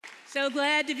So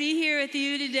glad to be here with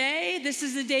you today. This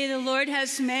is the day the Lord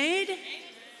has made.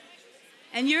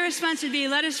 And your response would be,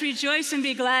 let us rejoice and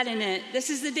be glad in it. This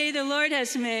is the day the Lord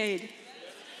has made.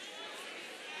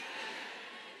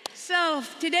 So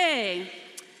today,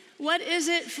 what is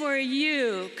it for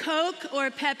you, Coke or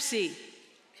Pepsi?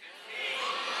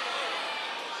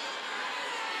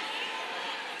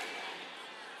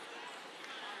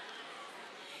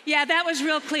 Yeah, that was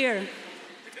real clear.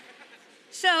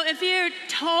 So if you're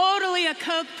totally a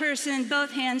Coke person,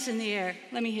 both hands in the air.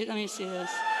 Let me see this.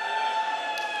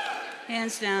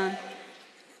 Hands down.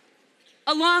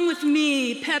 Along with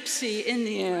me, Pepsi in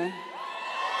the air.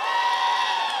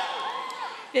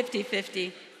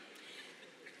 50-50.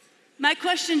 My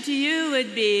question to you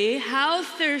would be, how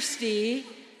thirsty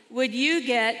would you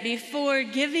get before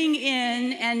giving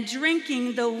in and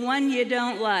drinking the one you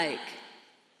don't like?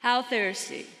 How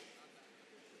thirsty?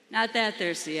 Not that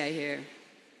thirsty, I hear.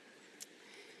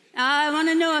 Now, I want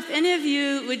to know if any of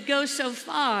you would go so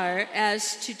far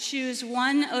as to choose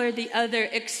one or the other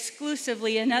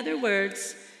exclusively. In other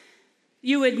words,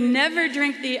 you would never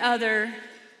drink the other,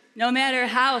 no matter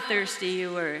how thirsty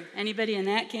you were. Anybody in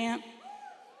that camp?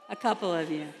 A couple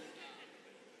of you.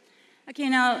 Okay,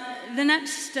 now, the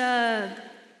next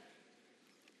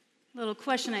little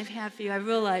question I have for you, I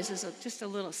realize is just a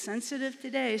little sensitive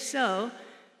today. So,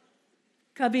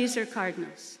 Cubbies or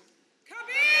Cardinals?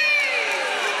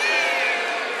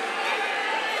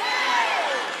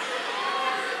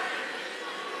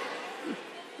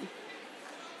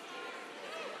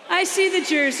 I see the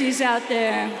jerseys out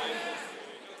there.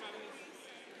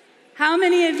 How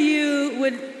many of you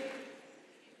would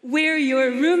wear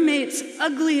your roommate's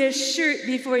ugliest shirt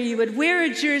before you would wear a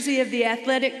jersey of the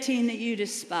athletic team that you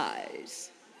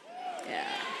despise? Yeah.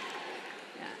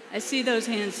 I see those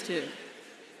hands too.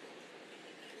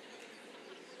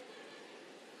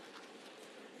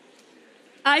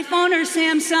 iPhone or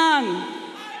Samsung?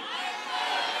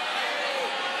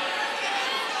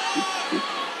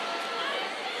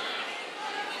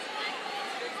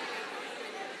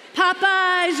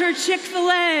 Popeyes or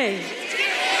Chick-fil-A?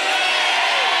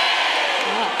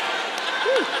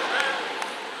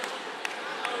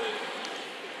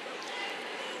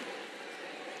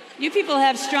 You people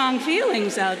have strong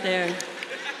feelings out there.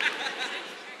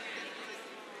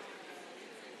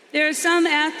 There are some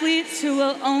athletes who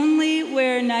will only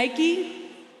wear Nike.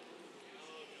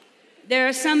 There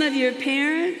are some of your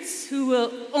parents who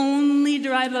will only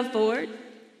drive a Ford.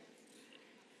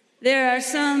 There are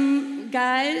some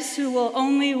guys who will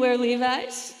only wear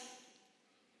Levi's.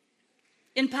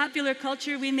 In popular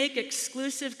culture, we make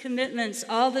exclusive commitments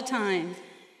all the time.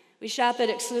 We shop at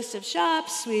exclusive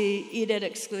shops, we eat at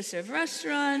exclusive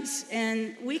restaurants,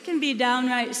 and we can be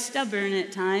downright stubborn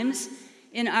at times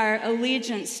in our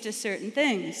allegiance to certain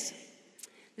things.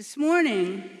 This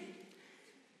morning,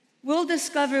 we'll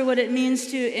discover what it means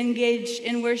to engage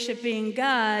in worshiping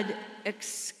God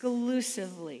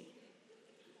exclusively.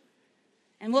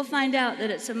 And we'll find out that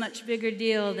it's a much bigger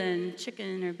deal than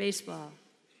chicken or baseball.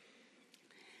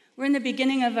 We're in the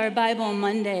beginning of our Bible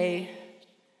Monday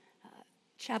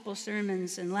chapel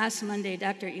sermons, and last Monday,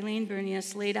 Dr. Elaine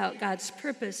Bernius laid out God's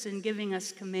purpose in giving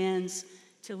us commands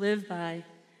to live by.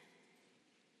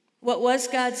 What was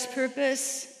God's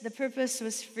purpose? The purpose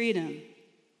was freedom.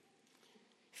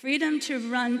 Freedom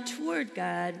to run toward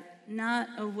God, not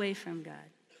away from God.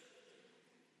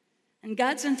 And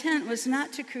God's intent was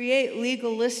not to create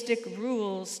legalistic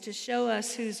rules to show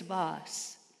us who's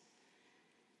boss.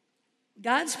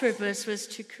 God's purpose was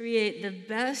to create the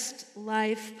best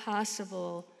life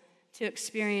possible to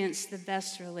experience the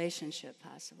best relationship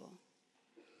possible.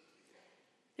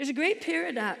 There's a great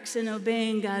paradox in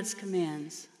obeying God's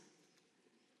commands.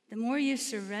 The more you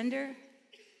surrender,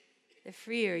 the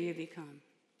freer you become.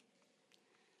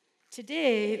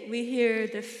 Today, we hear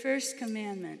the first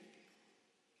commandment.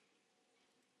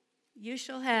 You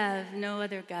shall have no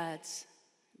other gods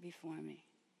before me.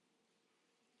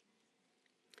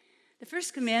 The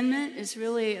first commandment is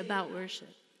really about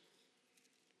worship,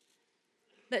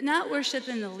 but not worship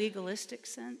in the legalistic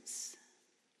sense,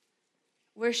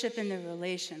 worship in the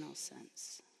relational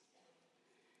sense.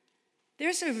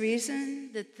 There's a reason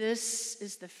that this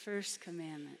is the first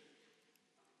commandment.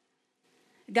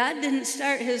 God didn't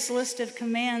start his list of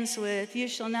commands with, you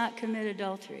shall not commit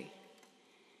adultery.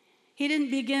 He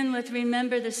didn't begin with,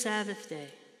 remember the Sabbath day.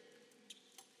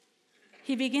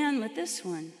 He began with this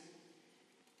one.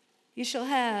 You shall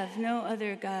have no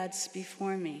other gods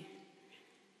before me.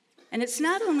 And it's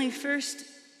not only first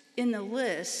in the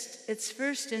list, it's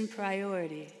first in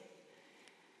priority.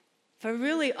 For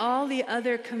really, all the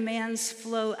other commands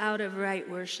flow out of right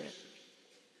worship.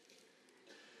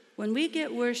 When we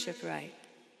get worship right,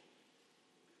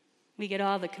 we get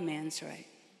all the commands right.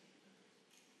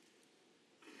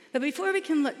 But before we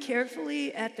can look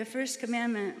carefully at the first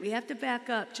commandment, we have to back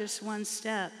up just one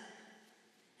step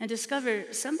and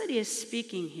discover somebody is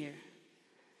speaking here.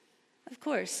 Of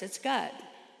course, it's God.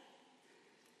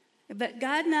 But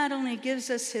God not only gives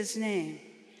us his name,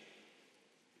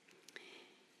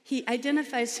 he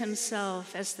identifies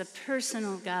himself as the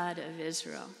personal God of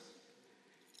Israel.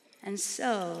 And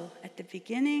so, at the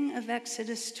beginning of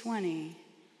Exodus 20,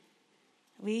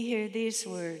 we hear these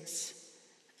words,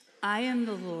 I am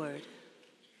the Lord.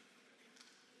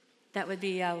 That would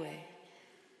be Yahweh.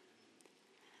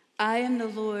 I am the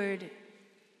Lord,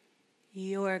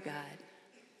 your God.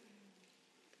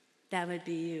 That would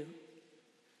be you.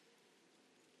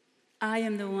 I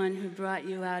am the one who brought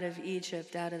you out of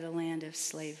Egypt, out of the land of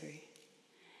slavery.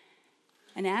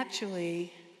 And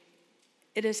actually,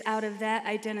 it is out of that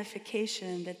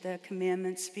identification that the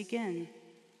commandments begin.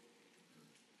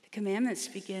 The commandments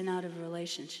begin out of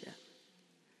relationship.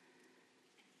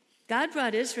 God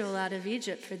brought Israel out of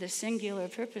Egypt for the singular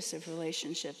purpose of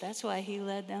relationship. That's why he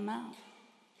led them out.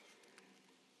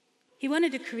 He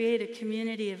wanted to create a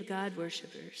community of God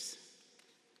worshipers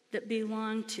that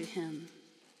belonged to him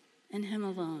and him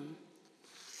alone.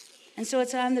 And so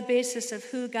it's on the basis of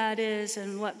who God is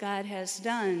and what God has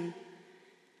done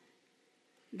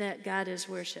that God is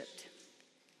worshiped.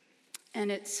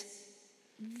 And it's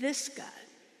this God,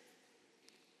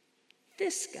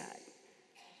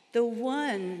 the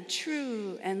one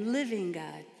true and living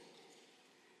God,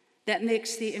 that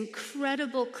makes the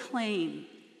incredible claim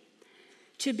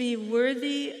to be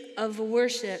worthy of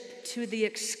worship to the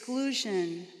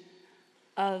exclusion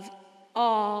of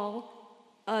all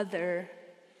other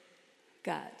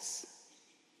gods.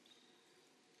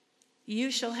 You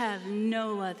shall have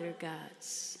no other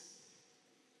gods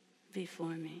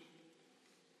before me.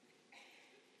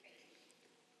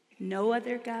 No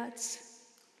other gods?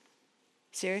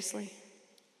 Seriously?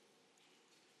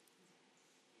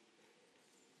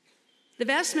 The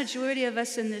vast majority of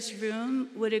us in this room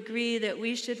would agree that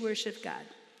we should worship God.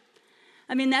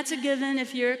 I mean, that's a given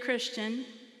if you're a Christian.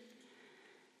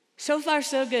 So far,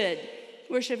 so good.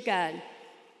 Worship God.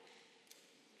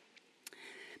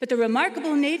 But the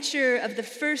remarkable nature of the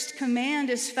first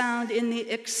command is found in the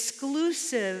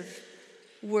exclusive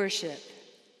worship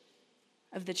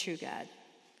of the true God.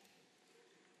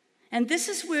 And this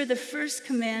is where the first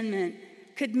commandment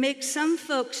could make some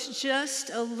folks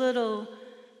just a little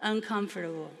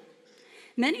uncomfortable.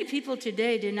 Many people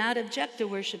today do not object to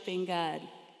worshiping God,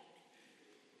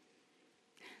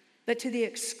 but to the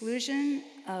exclusion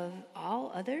of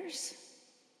all others?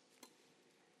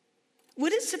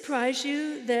 Would it surprise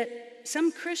you that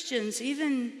some Christians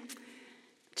even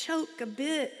choke a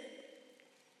bit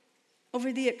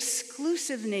over the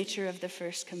exclusive nature of the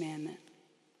first commandment?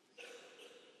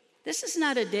 This is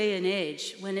not a day and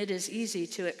age when it is easy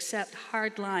to accept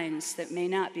hard lines that may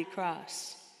not be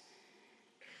crossed.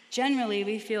 Generally,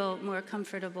 we feel more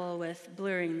comfortable with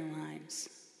blurring the lines.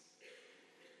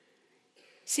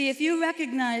 See, if you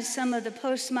recognize some of the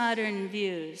postmodern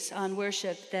views on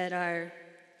worship that are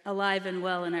alive and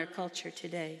well in our culture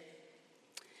today,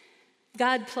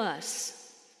 God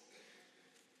plus,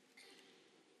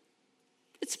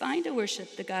 it's fine to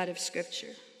worship the God of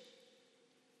Scripture.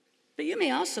 But you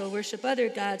may also worship other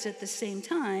gods at the same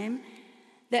time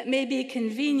that may be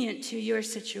convenient to your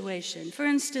situation. For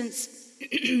instance,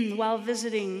 while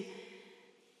visiting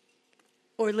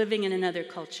or living in another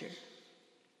culture.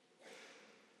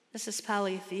 This is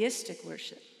polytheistic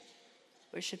worship,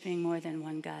 worshiping more than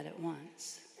one God at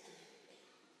once.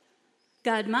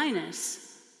 God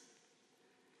minus.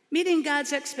 Meeting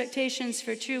God's expectations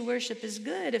for true worship is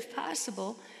good if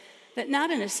possible, but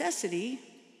not a necessity.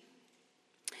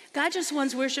 God just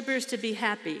wants worshipers to be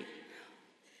happy.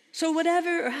 So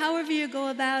whatever or however you go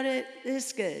about it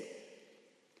is good.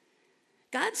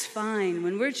 God's fine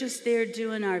when we're just there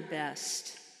doing our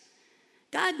best.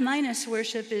 God minus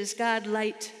worship is God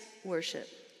light worship.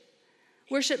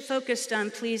 Worship focused on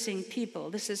pleasing people.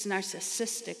 This is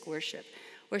narcissistic worship.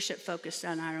 Worship focused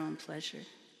on our own pleasure.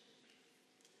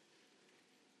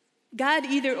 God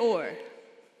either or.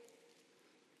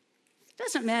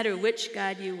 Doesn't matter which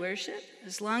God you worship,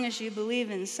 as long as you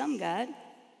believe in some God.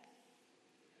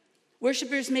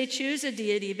 Worshipers may choose a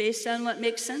deity based on what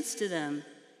makes sense to them.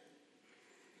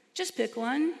 Just pick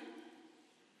one.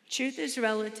 Truth is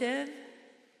relative.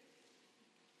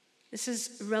 This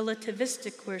is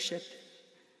relativistic worship.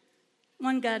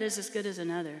 One God is as good as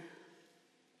another.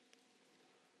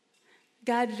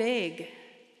 God vague.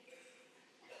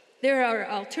 There are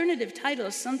alternative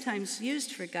titles sometimes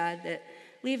used for God that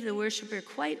leave the worshiper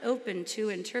quite open to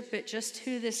interpret just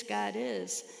who this God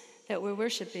is that we're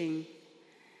worshiping.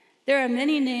 There are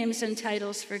many names and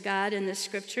titles for God in the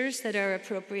scriptures that are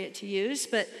appropriate to use,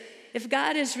 but if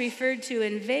God is referred to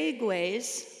in vague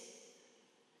ways,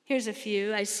 here's a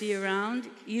few I see around: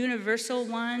 universal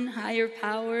one, higher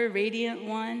power, radiant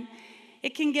one.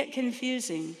 It can get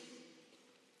confusing.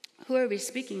 Who are we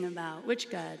speaking about? Which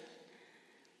God?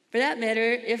 For that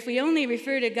matter, if we only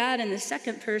refer to God in the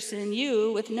second person,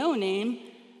 you, with no name,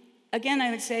 again,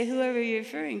 I would say, whoever you're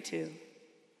referring to.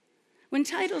 When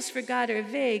titles for God are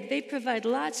vague, they provide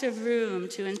lots of room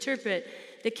to interpret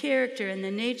the character and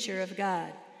the nature of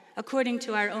God according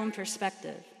to our own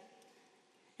perspective.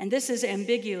 And this is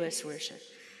ambiguous worship.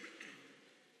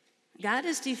 God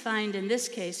is defined in this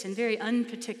case in very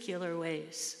unparticular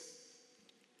ways.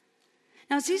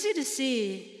 Now, it's easy to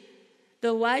see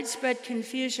the widespread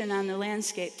confusion on the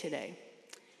landscape today.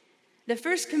 The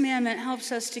first commandment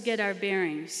helps us to get our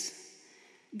bearings.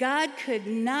 God could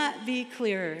not be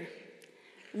clearer.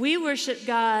 We worship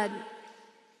God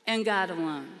and God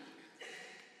alone.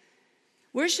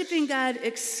 Worshiping God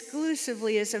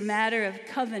exclusively is a matter of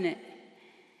covenant.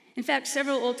 In fact,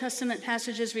 several Old Testament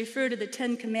passages refer to the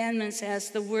Ten Commandments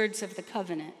as the words of the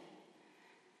covenant.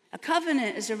 A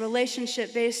covenant is a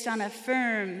relationship based on a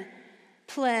firm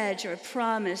pledge or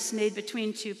promise made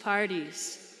between two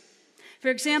parties. For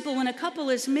example, when a couple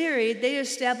is married, they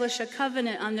establish a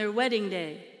covenant on their wedding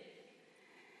day.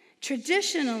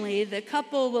 Traditionally, the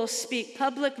couple will speak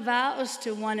public vows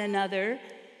to one another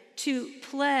to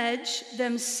pledge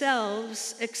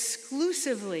themselves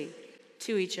exclusively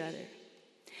to each other.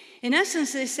 In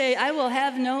essence, they say, "I will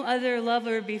have no other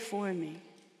lover before me."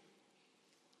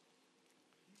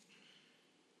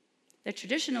 The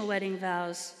traditional wedding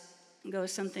vows go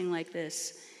something like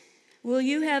this. Will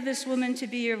you have this woman to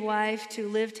be your wife, to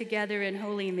live together in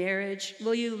holy marriage?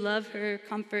 Will you love her,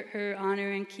 comfort her,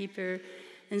 honor and keep her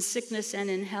in sickness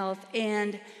and in health,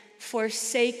 and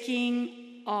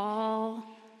forsaking all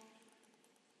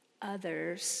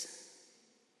others,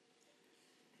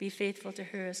 be faithful to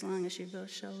her as long as you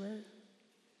both shall live?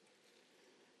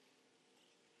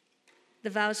 The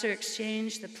vows are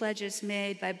exchanged, the pledge is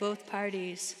made by both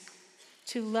parties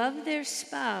to love their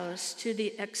spouse to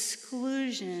the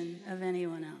exclusion of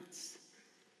anyone else.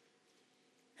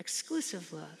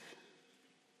 Exclusive love.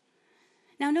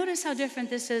 Now notice how different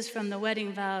this is from the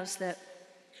wedding vows that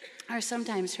are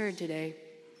sometimes heard today.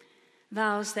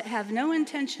 Vows that have no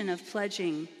intention of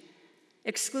pledging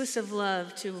exclusive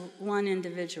love to one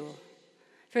individual.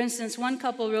 For instance, one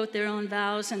couple wrote their own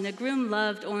vows, and the groom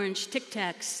loved orange Tic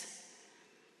Tacs.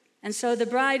 And so the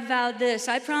bride vowed this: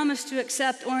 "I promise to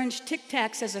accept orange Tic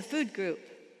Tacs as a food group.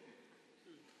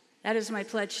 That is my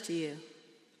pledge to you."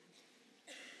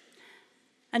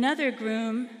 Another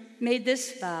groom made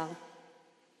this vow: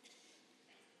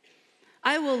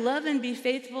 "I will love and be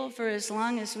faithful for as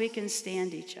long as we can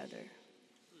stand each other."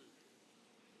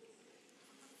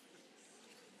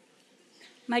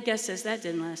 My guess is that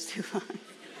didn't last too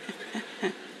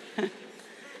long.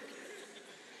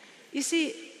 You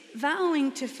see,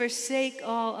 vowing to forsake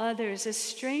all others is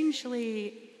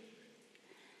strangely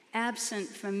absent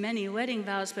from many wedding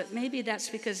vows, but maybe that's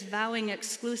because vowing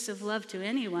exclusive love to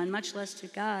anyone, much less to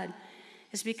God,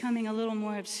 is becoming a little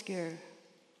more obscure.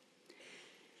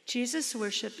 Jesus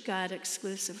worshiped God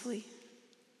exclusively.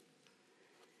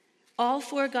 All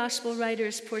four gospel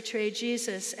writers portray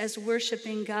Jesus as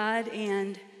worshiping God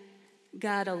and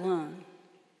God alone.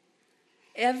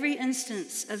 Every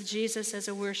instance of Jesus as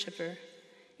a worshiper,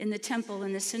 in the temple,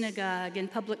 in the synagogue, in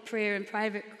public prayer and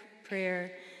private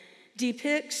prayer,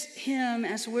 depicts him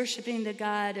as worshiping the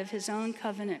God of his own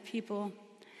covenant people.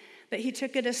 But he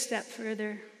took it a step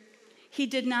further. He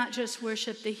did not just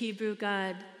worship the Hebrew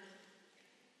God.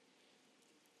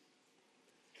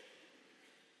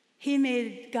 He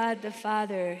made God the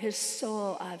Father his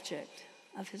sole object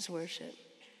of his worship.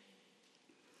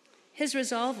 His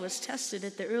resolve was tested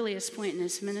at the earliest point in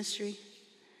his ministry.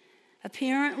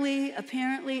 Apparently,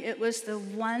 it was the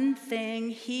one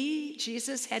thing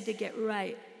Jesus, had to get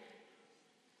right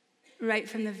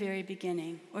from the very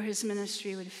beginning, or his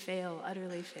ministry would fail,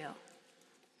 utterly fail.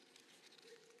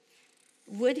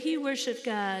 Would he worship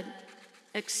God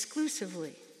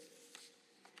exclusively?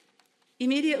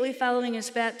 Immediately following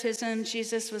his baptism,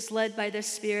 Jesus was led by the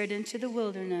Spirit into the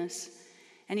wilderness,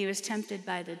 and he was tempted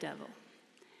by the devil.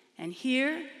 And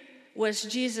here was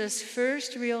Jesus'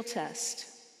 first real test.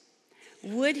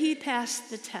 Would he pass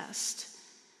the test?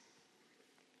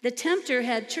 The tempter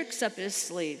had tricks up his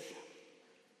sleeve.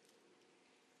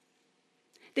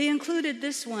 They included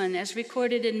this one as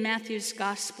recorded in Matthew's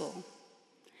gospel.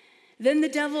 Then the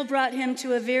devil brought him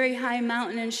to a very high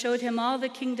mountain and showed him all the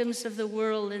kingdoms of the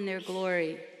world and their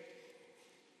glory.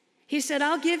 He said,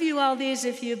 "I'll give you all these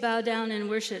if you bow down and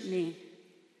worship me."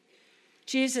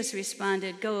 Jesus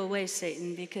responded, "Go away,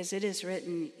 Satan, because it is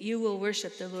written, 'You will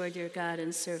worship the Lord your God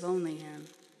and serve only him.'"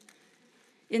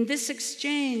 In this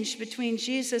exchange between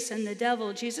Jesus and the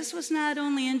devil, Jesus was not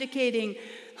only indicating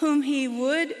whom he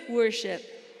would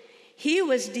worship, he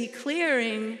was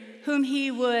declaring whom he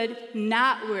would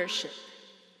not worship.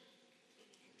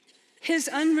 His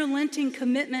unrelenting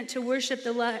commitment to worship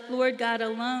the Lord God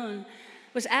alone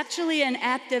was actually an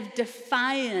act of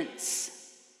defiance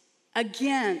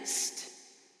against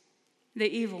the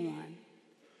evil one.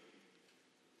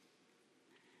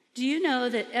 Do you know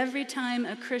that every time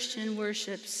a Christian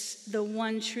worships the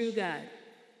one true God,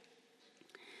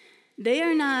 they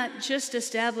are not just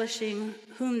establishing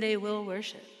whom they will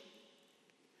worship,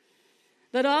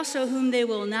 but also whom they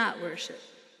will not worship?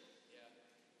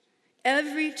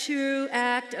 Every true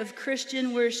act of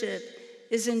Christian worship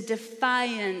is in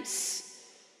defiance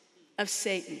of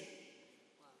Satan,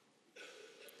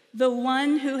 the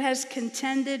one who has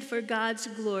contended for God's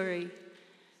glory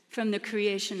from the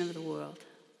creation of the world.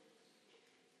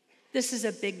 This is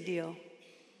a big deal,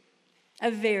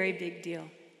 a very big deal.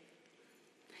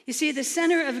 You see, the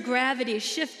center of gravity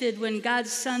shifted when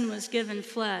God's Son was given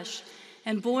flesh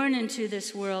and born into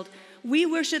this world. We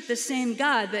worship the same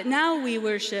God, but now we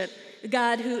worship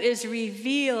God who is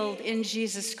revealed in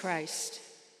Jesus Christ.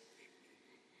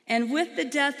 And with the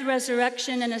death,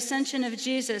 resurrection, and ascension of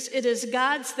Jesus, it is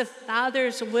God's the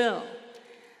Father's will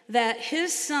that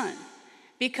his Son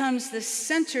becomes the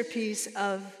centerpiece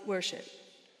of worship.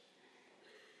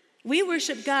 We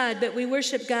worship God, but we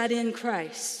worship God in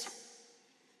Christ.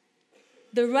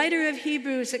 The writer of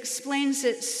Hebrews explains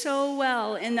it so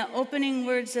well in the opening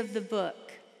words of the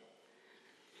book.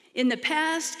 In the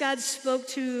past, God spoke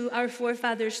to our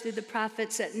forefathers through the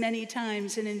prophets at many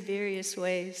times and in various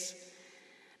ways.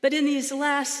 But in these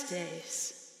last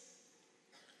days,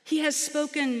 he has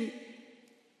spoken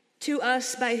to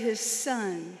us by his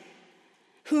Son,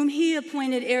 whom he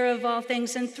appointed heir of all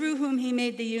things and through whom he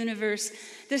made the universe.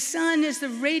 The Son is the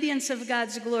radiance of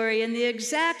God's glory and the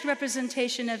exact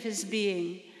representation of his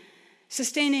being,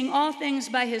 sustaining all things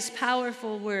by his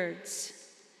powerful words.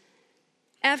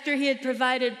 After he had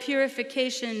provided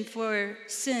purification for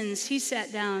sins, he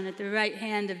sat down at the right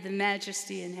hand of the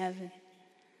Majesty in heaven.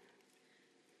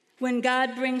 When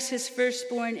God brings his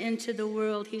firstborn into the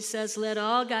world, he says, "Let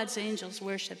all God's angels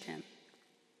worship him."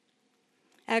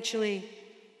 Actually,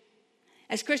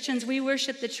 as Christians, we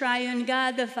worship the triune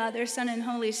God, the Father, Son, and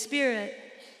Holy Spirit,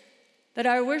 but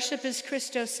our worship is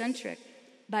Christocentric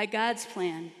by God's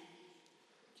plan.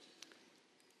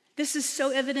 This is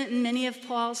so evident in many of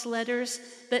Paul's letters,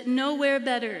 but nowhere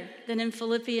better than in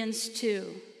Philippians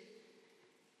 2.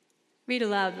 Read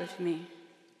aloud with me.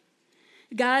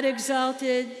 God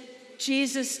exalted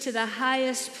Jesus to the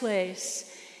highest place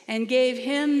and gave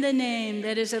him the name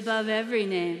that is above every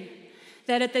name,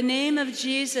 that at the name of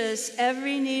Jesus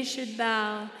every knee should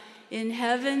bow in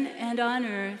heaven and on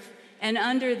earth and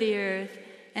under the earth,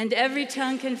 and every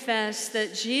tongue confess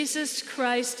that Jesus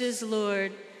Christ is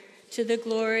Lord, to the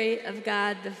glory of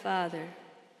God the Father.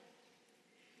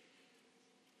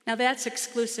 Now that's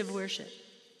exclusive worship.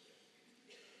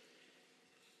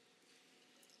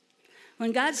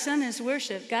 When God's Son is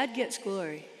worshiped, God gets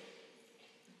glory.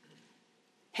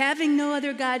 Having no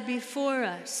other God before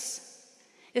us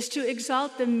is to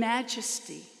exalt the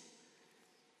majesty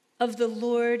of the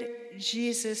Lord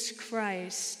Jesus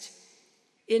Christ,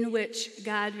 in which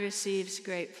God receives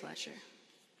great pleasure.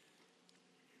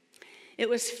 It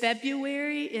was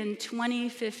February in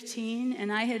 2015,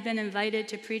 and I had been invited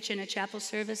to preach in a chapel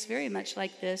service very much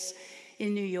like this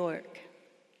in New York.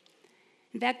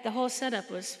 In fact, the whole setup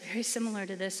was very similar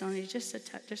to this, only just a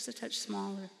touch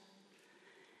smaller.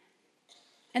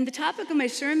 And the topic of my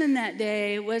sermon that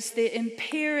day was the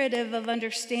imperative of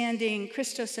understanding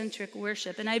Christocentric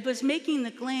worship. And I was making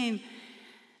the claim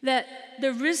that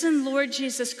the risen Lord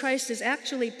Jesus Christ is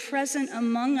actually present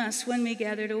among us when we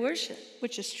gather to worship,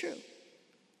 which is true.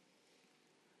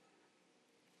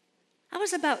 I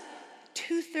was about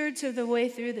 2/3 of the way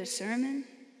through the sermon,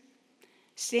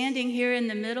 standing here in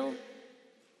the middle,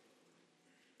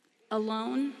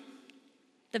 alone.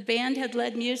 The band had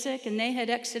led music and they had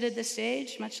exited the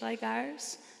stage, much like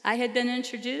ours. I had been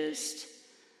introduced.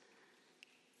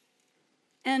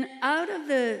 And out of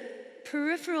the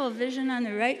peripheral vision on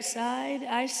the right side,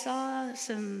 I saw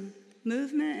some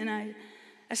movement, and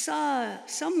I saw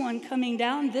someone coming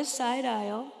down this side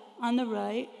aisle on the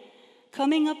right,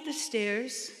 coming up the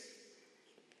stairs,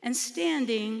 and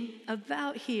standing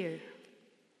about here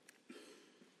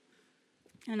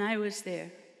And I was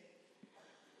there,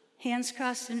 hands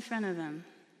crossed in front of him,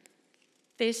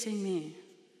 facing me,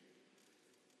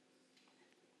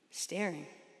 staring.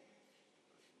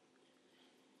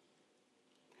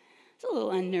 It's a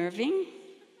little unnerving.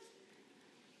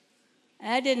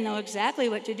 I didn't know exactly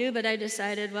what to do, but I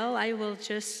decided, well, I will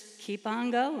just keep on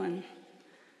going.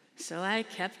 So I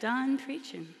kept on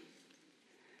preaching.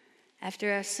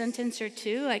 After a sentence or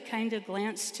two, I kind of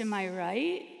glanced to my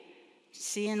right,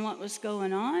 seeing what was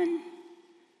going on.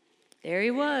 There he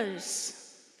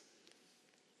was.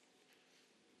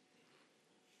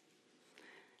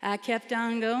 I kept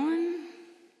on going.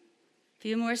 A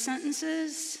few more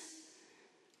sentences.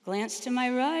 Glanced to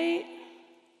my right.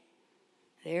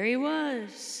 There he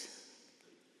was.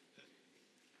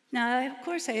 Now, of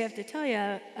course, I have to tell you,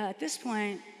 at this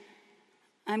point,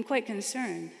 I'm quite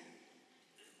concerned.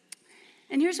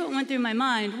 And here's what went through my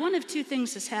mind. One of two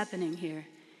things is happening here.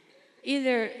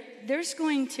 Either there's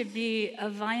going to be a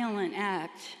violent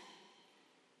act.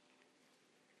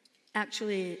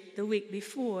 Actually, the week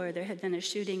before, there had been a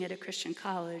shooting at a Christian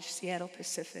college, Seattle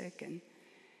Pacific, and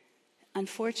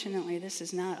unfortunately, this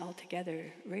is not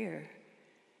altogether rare.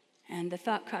 And the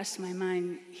thought crossed my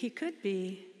mind, he could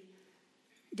be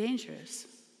dangerous.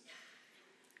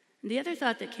 The other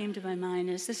thought that came to my mind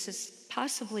is this is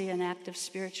possibly an act of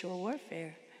spiritual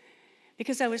warfare,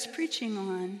 because I was preaching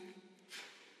on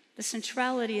the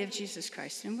centrality of Jesus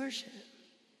Christ in worship.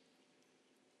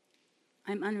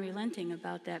 I'm unrelenting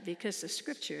about that because the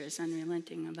scripture is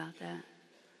unrelenting about that.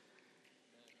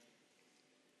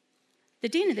 The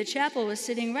dean of the chapel was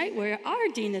sitting right where our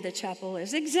dean of the chapel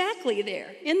is, exactly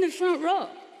there, in the front row.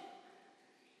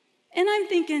 And I'm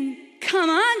thinking, come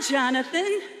on,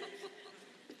 Jonathan,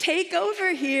 take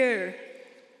over here.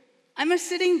 I'm a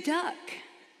sitting duck.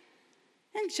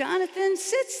 And Jonathan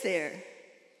sits there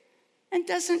and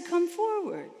doesn't come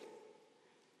forward.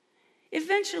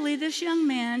 Eventually, this young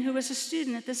man who was a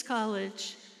student at this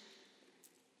college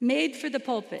made for the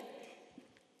pulpit.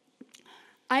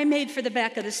 I made for the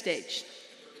back of the stage,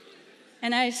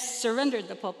 and I surrendered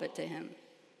the pulpit to him.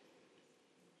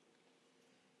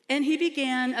 And he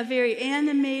began a very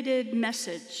animated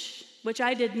message, which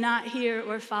I did not hear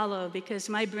or follow because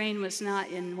my brain was not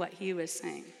in what he was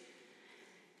saying.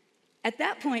 At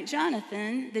that point,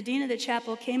 Jonathan, the dean of the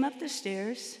chapel, came up the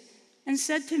stairs and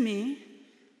said to me,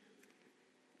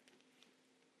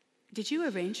 "Did you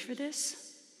arrange for this?"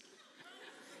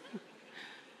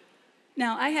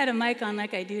 Now, I had a mic on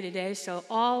like I do today, so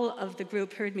all of the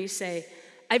group heard me say,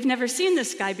 "I've never seen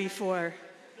this guy before.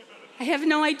 I have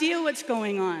no idea what's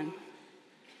going on."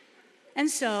 And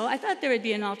so I thought there would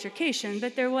be an altercation,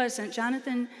 but there wasn't.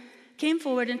 Jonathan came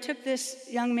forward and took this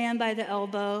young man by the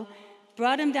elbow,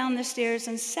 brought him down the stairs,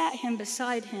 and sat him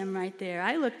beside him right there.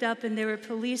 I looked up, and there were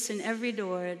police in every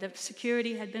door. The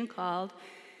security had been called,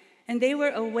 and they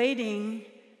were awaiting,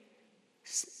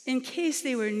 in case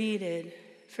they were needed,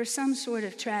 for some sort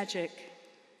of tragic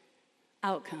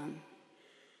outcome.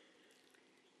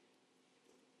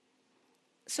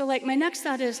 So, my next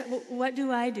thought is, what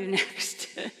do I do next?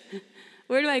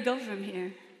 Where do I go from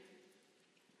here?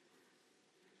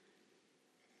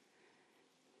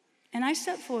 And I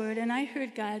stepped forward, and I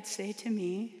heard God say to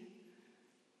me,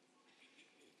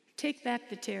 "Take back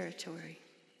the territory."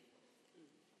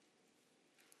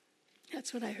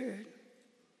 That's what I heard.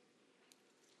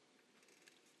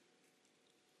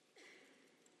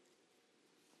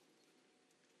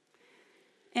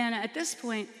 And at this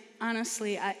point,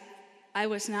 honestly, I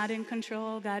was not in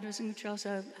control. God was in control,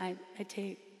 so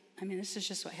this is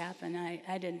just what happened.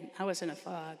 I was in a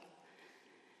fog.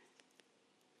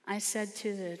 I said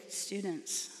to the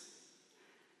students,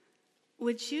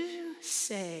 "Would you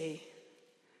say,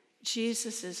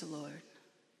 'Jesus is Lord'?"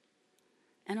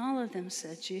 And all of them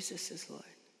said, "Jesus is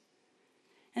Lord."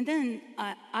 And then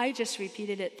I just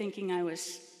repeated it, thinking I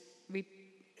was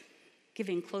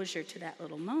giving closure to that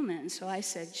little moment. And so I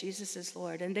said, "Jesus is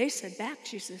Lord." And they said back,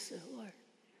 "Jesus is Lord."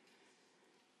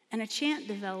 And a chant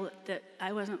developed that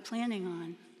I wasn't planning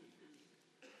on.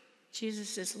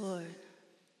 "Jesus is Lord.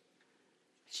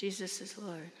 Jesus is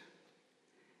Lord."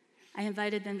 I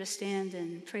invited them to stand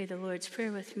and pray the Lord's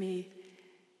Prayer with me.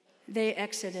 They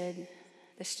exited.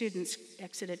 The students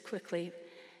exited quickly.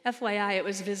 FYI, it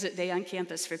was visit day on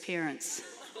campus for parents.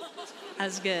 That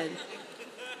was good.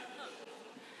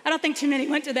 I don't think too many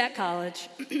went to that college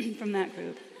from that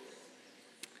group.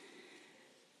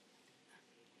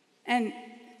 And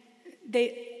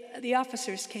the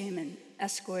officers came and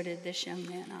escorted this young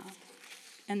man off.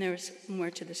 And there was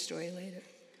more to the story later.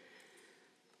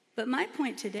 But my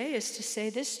point today is to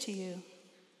say this to you.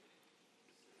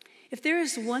 If there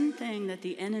is one thing that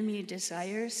the enemy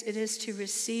desires, it is to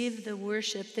receive the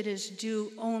worship that is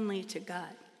due only to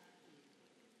God.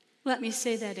 Let me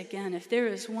say that again. If there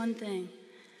is one thing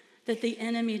that the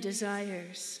enemy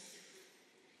desires,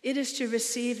 it is to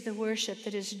receive the worship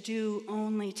that is due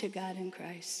only to God in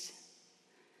Christ.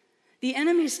 The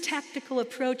enemy's tactical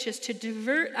approach is to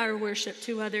divert our worship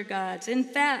to other gods. In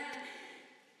fact,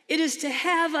 it is to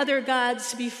have other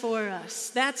gods before us.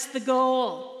 That's the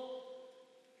goal.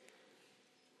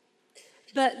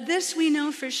 But this we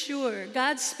know for sure.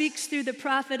 God speaks through the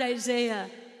prophet Isaiah.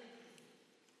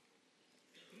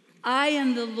 I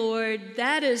am the Lord,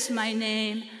 that is my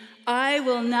name. I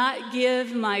will not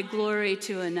give my glory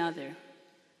to another.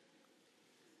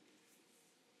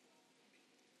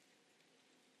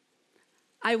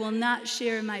 I will not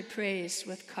share my praise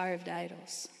with carved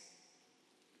idols.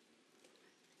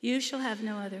 You shall have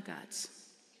no other gods.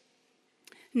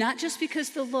 Not just because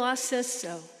the law says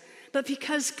so, but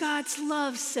because God's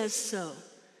love says so.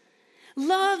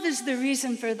 Love is the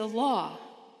reason for the law.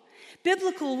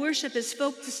 Biblical worship is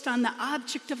focused on the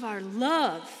object of our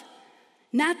love,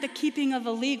 not the keeping of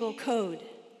a legal code.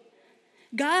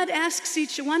 God asks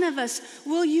each one of us,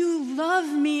 will you love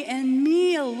me and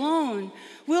me alone?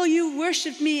 Will you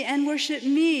worship me and worship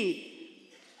me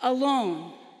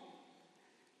alone?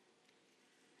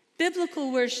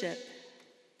 Biblical worship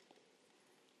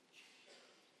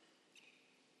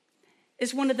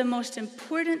is one of the most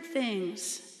important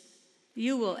things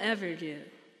you will ever do.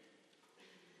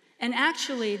 And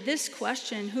actually, this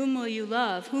question, whom will you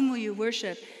love, whom will you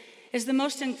worship, is the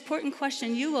most important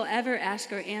question you will ever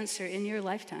ask or answer in your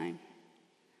lifetime.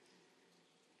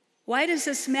 Why does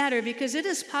this matter? Because it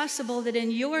is possible that in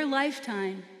your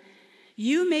lifetime,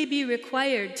 you may be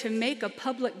required to make a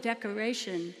public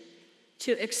declaration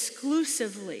to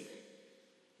exclusively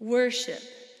worship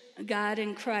God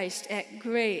in Christ at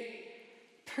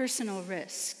great personal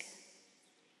risk.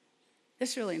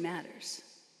 This really matters.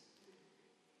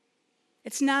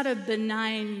 It's not a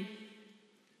benign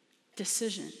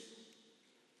decision.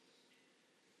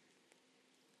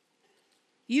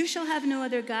 You shall have no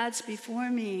other gods before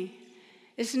me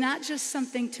is not just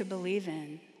something to believe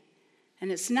in,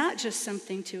 and it's not just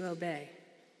something to obey.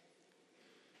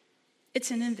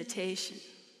 It's an invitation.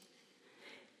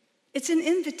 It's an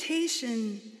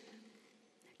invitation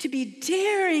to be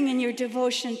daring in your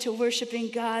devotion to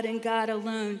worshiping God and God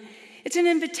alone. It's an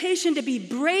invitation to be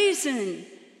brazen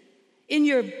in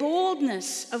your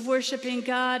boldness of worshiping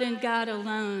God and God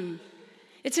alone.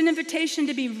 It's an invitation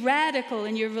to be radical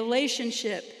in your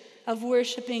relationship of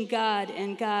worshiping God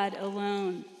and God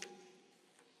alone.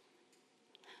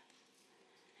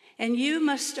 And you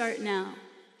must start now.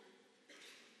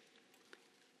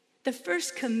 The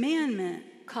first commandment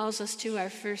calls us to our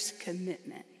first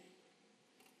commitment.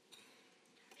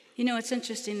 You know, it's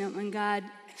interesting that when God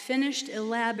finished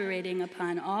elaborating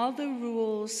upon all the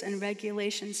rules and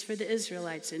regulations for the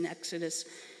Israelites in Exodus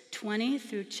 20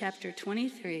 through chapter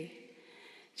 23,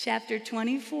 chapter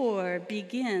 24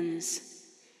 begins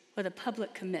with a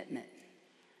public commitment,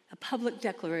 a public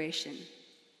declaration.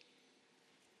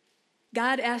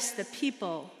 God asked the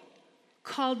people,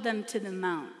 called them to the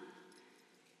mount,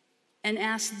 and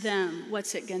asked them,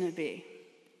 what's it going to be?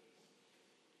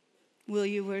 Will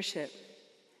you worship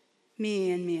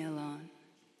me and me alone?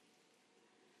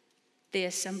 They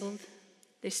assembled.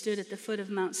 They stood at the foot of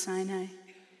Mount Sinai.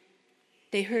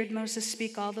 They heard Moses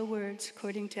speak all the words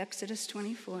according to Exodus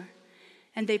 24.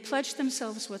 And they pledged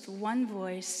themselves with one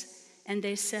voice, and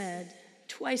they said,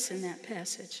 twice in that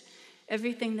passage,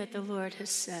 everything that the Lord has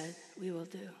said, we will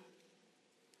do.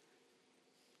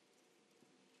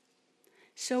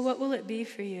 So what will it be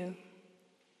for you?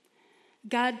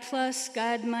 God plus,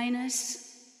 God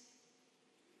minus?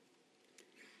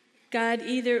 God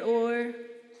either or?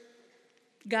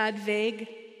 God vague?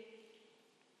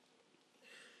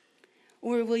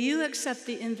 Or will you accept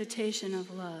the invitation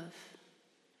of love,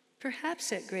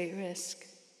 perhaps at great risk?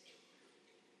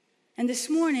 And this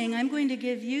morning, I'm going to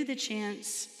give you the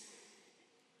chance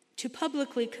to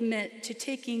publicly commit to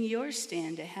taking your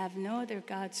stand to have no other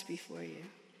gods before you.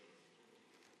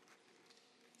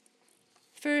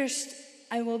 First,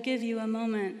 I will give you a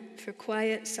moment for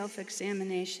quiet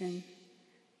self-examination,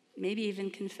 maybe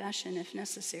even confession if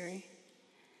necessary.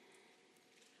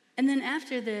 And then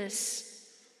after this,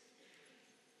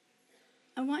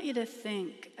 I want you to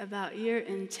think about your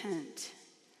intent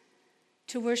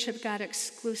to worship God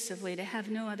exclusively, to have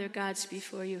no other gods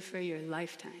before you for your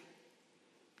lifetime,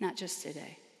 not just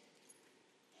today,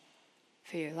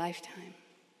 for your lifetime.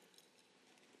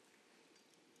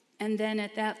 And then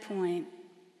at that point,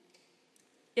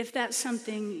 if that's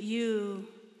something you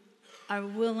are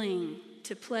willing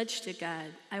to pledge to God,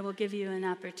 I will give you an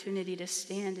opportunity to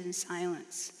stand in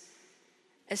silence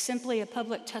as simply a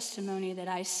public testimony that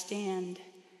I stand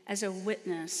as a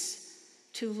witness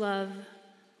to love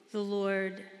the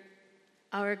Lord,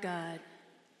 our God,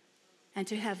 and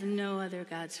to have no other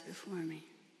gods before me.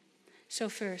 So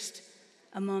first,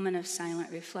 a moment of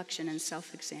silent reflection and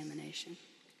self-examination.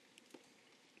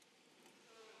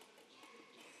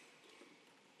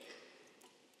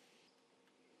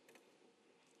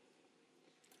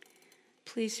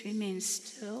 Please remain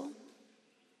still.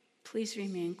 Please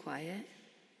remain quiet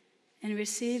and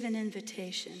receive an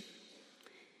invitation.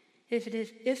 If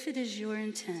it is your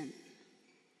intent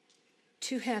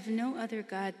to have no other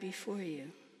God before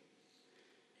you,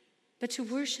 but to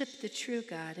worship the true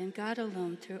God and God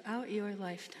alone throughout your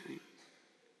lifetime,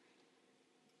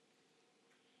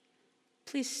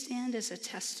 please stand as a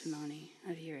testimony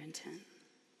of your intent.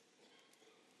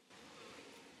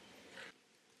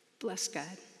 Bless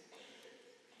God.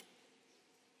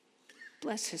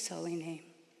 Bless his holy name.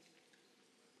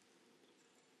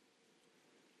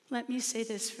 Let me say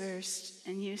this first,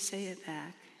 and you say it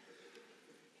back.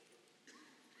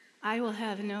 I will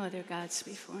have no other gods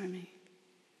before me.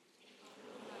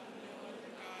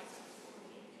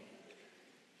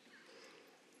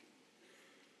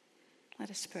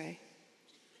 Let us pray.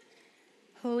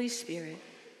 Holy Spirit,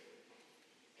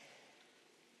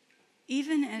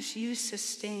 even as you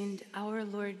sustained our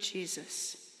Lord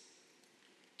Jesus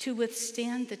to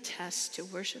withstand the test to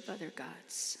worship other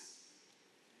gods,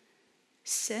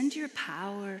 send your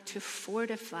power to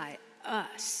fortify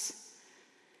us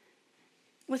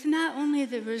with not only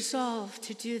the resolve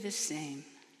to do the same,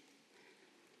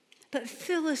 but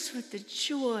fill us with the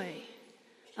joy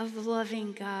of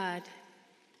loving God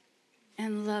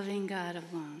and loving God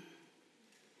alone.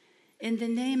 In the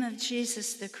name of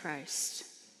Jesus the Christ,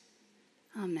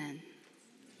 amen.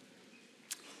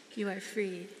 You are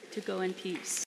free to go in peace.